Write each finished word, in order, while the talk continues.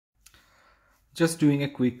Just doing a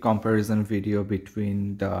quick comparison video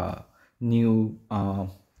between the new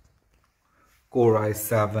Core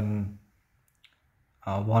i7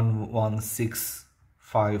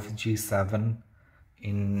 1165G7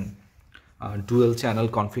 in dual channel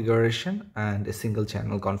configuration and a single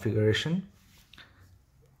channel configuration.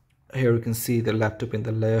 Here you can see the laptop in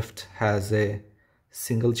the left has a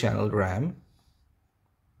single channel RAM,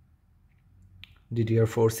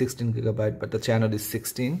 DDR4 16GB, but the channel is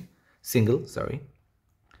single, sorry.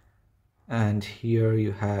 And here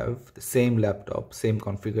you have the same laptop, same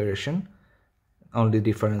configuration, only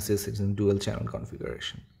difference is it's in dual channel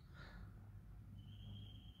configuration.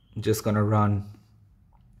 I'm just gonna run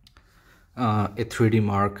a 3D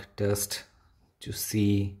Mark test to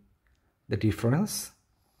see the difference.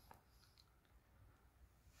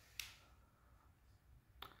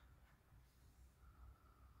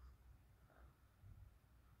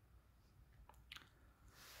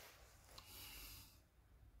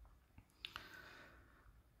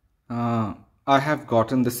 I have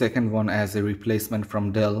gotten the second one as a replacement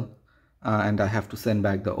from Dell, and I have to send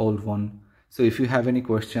back the old one. So if you have any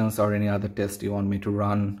questions or any other test you want me to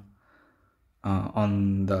run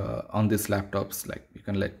on these laptops, like, you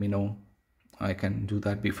can let me know. I can do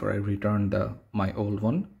that before I return my old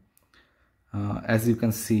one. As you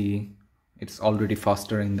can see, it's already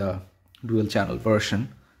faster in the dual channel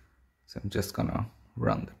version, so I'm just gonna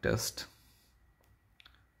run the test.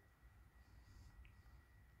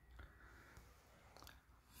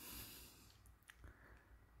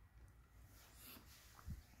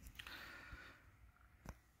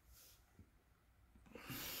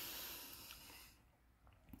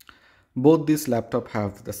 Both these laptops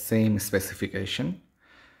have the same specification.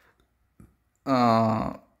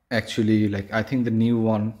 Actually, like, I think the new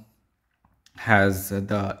one has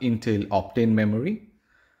the Intel Optane memory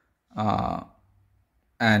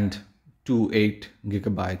and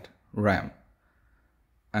 28GB RAM,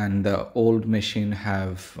 and the old machine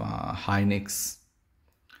have Hynix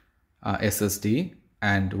SSD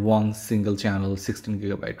and one single channel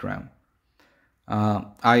 16GB RAM.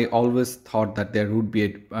 I always thought that there would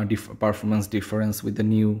be a performance difference with the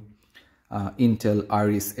new Intel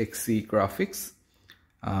iRIS Xe graphics,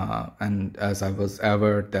 and as I was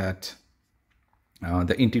aware that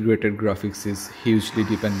the integrated graphics is hugely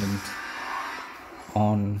dependent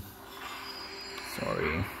on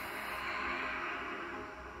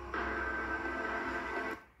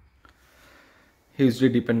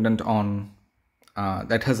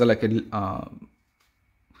that has a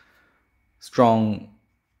strong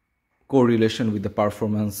correlation with the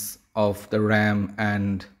performance of the RAM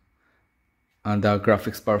and the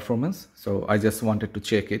graphics performance. So I just wanted to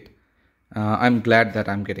check it. I'm glad that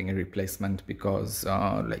I'm getting a replacement, because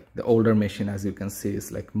like, the older machine, as you can see,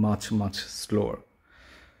 is like much slower.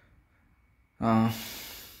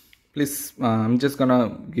 Please, I'm just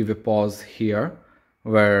gonna give a pause here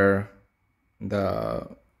where the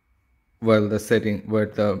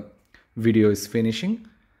video is finishing,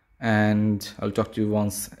 and I'll talk to you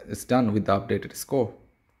once it's done with the updated score.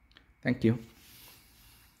 Thank you.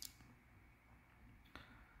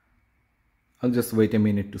 I'll just wait a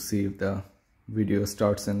minute to see if the video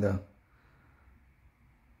starts in the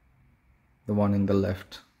one in the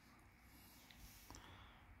left.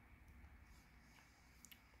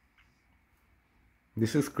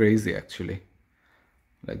 This is crazy, actually,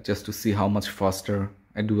 like, just to see how much faster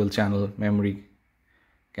a dual channel memory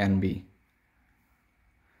can be.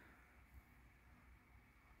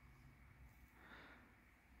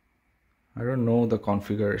 I don't know the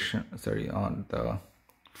configuration, on the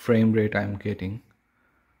frame rate I'm getting.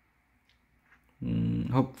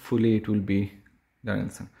 Hopefully it will be done.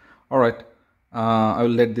 Alright, I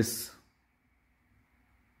will let this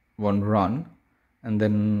one run, and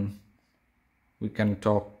then we can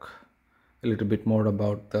talk a little bit more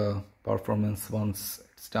about the performance once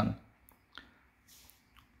it's done.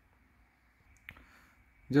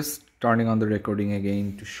 Just turning on the recording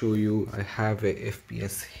again to show you. I have a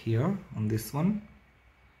FPS here on this one.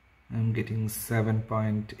 I'm getting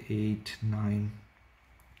 7.89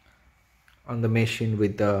 on the machine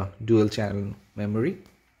with the dual channel memory.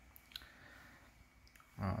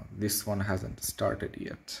 This one hasn't started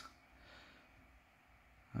yet.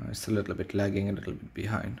 It's a little bit lagging, a little bit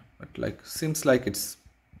behind, but like, seems like it's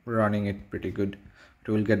running it pretty good.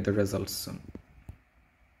 But we'll get the results soon.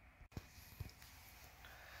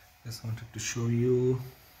 Just wanted to show you.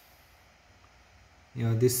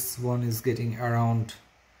 Yeah, this one is getting around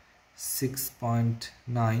 6.9.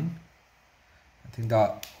 I think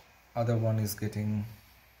the other one is getting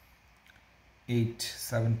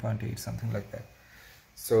 7.8, something like that.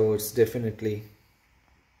 So it's definitely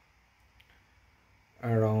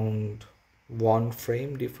around 1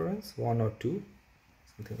 frame difference, 1 or 2,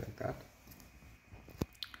 something like that.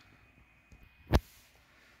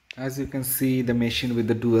 As you can see, the machine with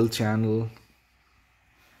the dual channel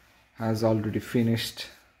has already finished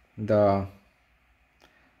the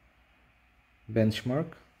benchmark,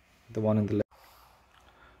 the one in the left.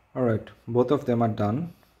 Alright, both of them are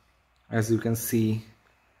done. As you can see,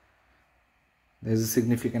 there's a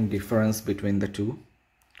significant difference between the two.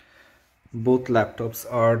 Both laptops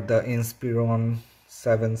are the Inspiron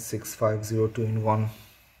 76502 in one.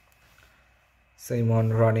 Same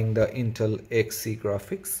one running the Intel Xe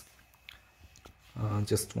graphics.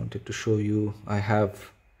 Just wanted to show you I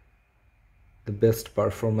have the best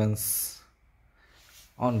performance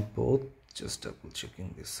on both. Just double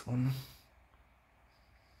checking this one.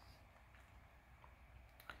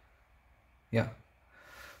 Yeah,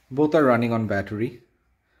 both are running on battery.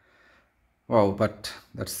 Wow, but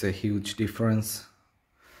that's a huge difference.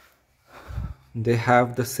 They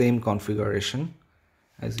have the same configuration,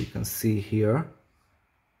 as you can see here.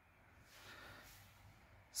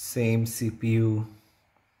 Same CPU,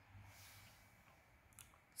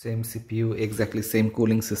 exactly same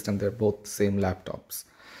cooling system. They're both same laptops.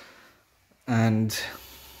 And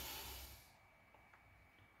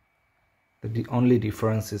the only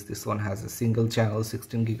difference is this one has a single channel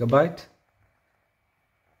 16 GB.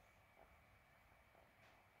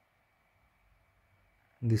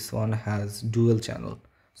 This one has dual channel,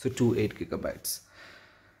 so 2 8 GB.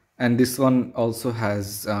 And this one also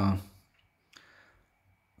has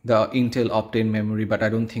the Intel Optane memory, but I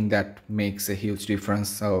don't think that makes a huge difference,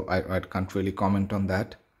 so I can't really comment on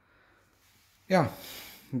that. Yeah,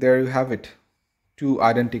 there you have it. Two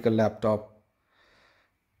identical laptops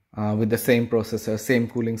with the same processor, same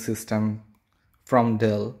cooling system from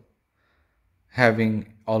Dell,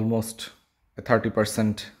 having almost a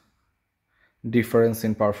 30% difference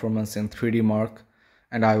in performance in 3D Mark,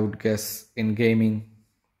 and I would guess in gaming,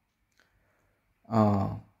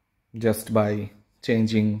 just by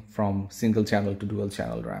changing from single channel to dual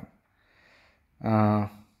channel RAM.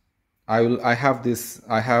 I have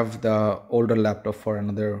the older laptop for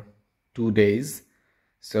another 2 days,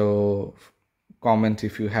 so comment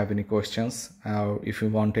if you have any questions, or if you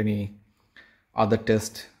want any other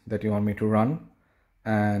test that you want me to run,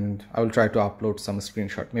 and I will try to upload some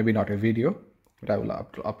screenshot, maybe not a video, but I will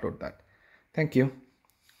upload that. Thank you.